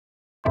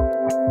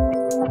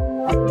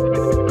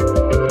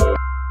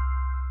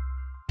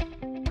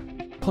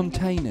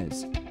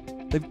Containers.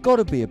 They've got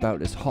to be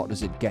about as hot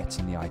as it gets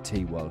in the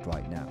IT world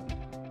right now.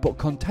 But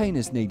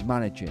containers need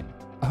managing.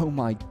 Oh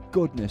my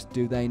goodness,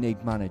 do they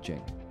need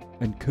managing.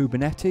 And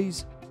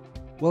Kubernetes?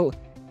 Well,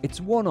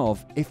 it's one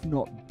of, if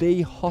not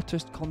the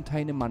hottest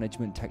container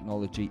management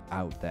technology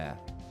out there.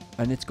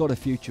 And it's got a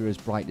future as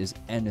bright as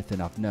anything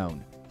I've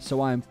known.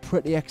 So I am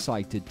pretty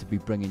excited to be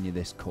bringing you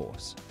this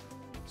course.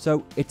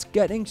 So it's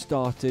getting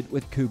started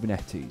with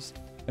Kubernetes.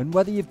 And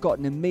whether you've got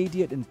an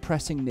immediate and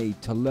pressing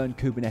need to learn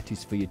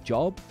Kubernetes for your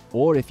job,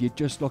 or if you're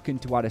just looking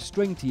to add a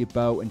string to your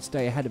bow and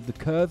stay ahead of the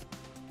curve,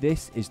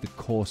 this is the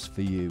course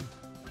for you.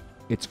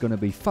 It's going to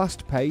be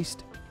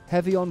fast-paced,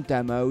 heavy on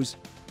demos,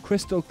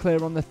 crystal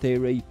clear on the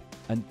theory,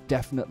 and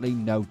definitely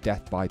no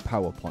death by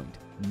PowerPoint.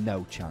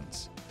 No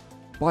chance.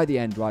 By the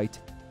end, right,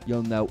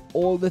 you'll know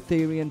all the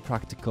theory and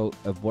practical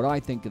of what I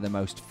think are the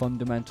most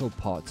fundamental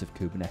parts of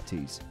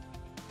Kubernetes.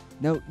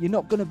 Now, you're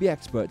not going to be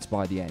experts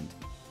by the end,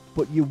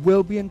 but you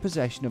will be in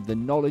possession of the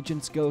knowledge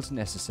and skills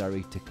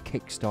necessary to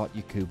kickstart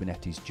your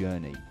Kubernetes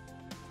journey.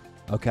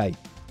 Okay,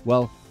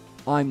 well,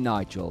 I'm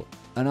Nigel,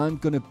 and I'm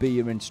going to be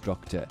your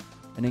instructor.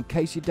 And in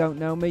case you don't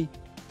know me,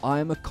 I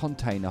am a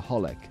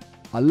containerholic.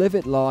 I live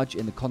at large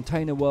in the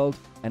container world,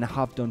 and I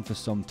have done for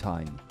some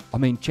time. I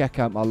mean, check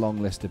out my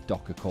long list of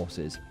Docker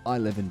courses. I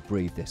live and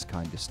breathe this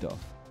kind of stuff.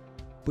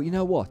 But you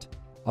know what?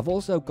 I've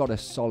also got a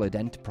solid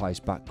enterprise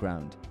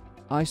background.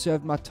 I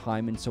served my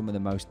time in some of the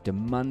most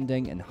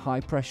demanding and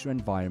high-pressure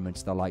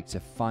environments the likes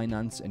of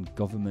finance and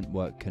government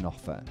work can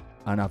offer,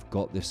 and I've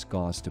got the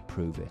scars to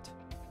prove it.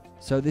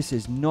 So this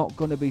is not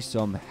going to be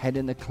some head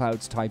in the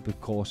clouds type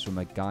of course from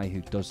a guy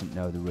who doesn't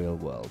know the real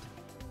world.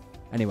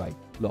 Anyway,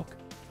 look,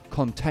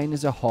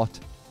 containers are hot,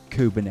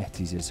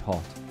 Kubernetes is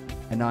hot,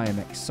 and I am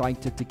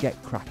excited to get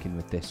cracking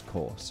with this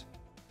course.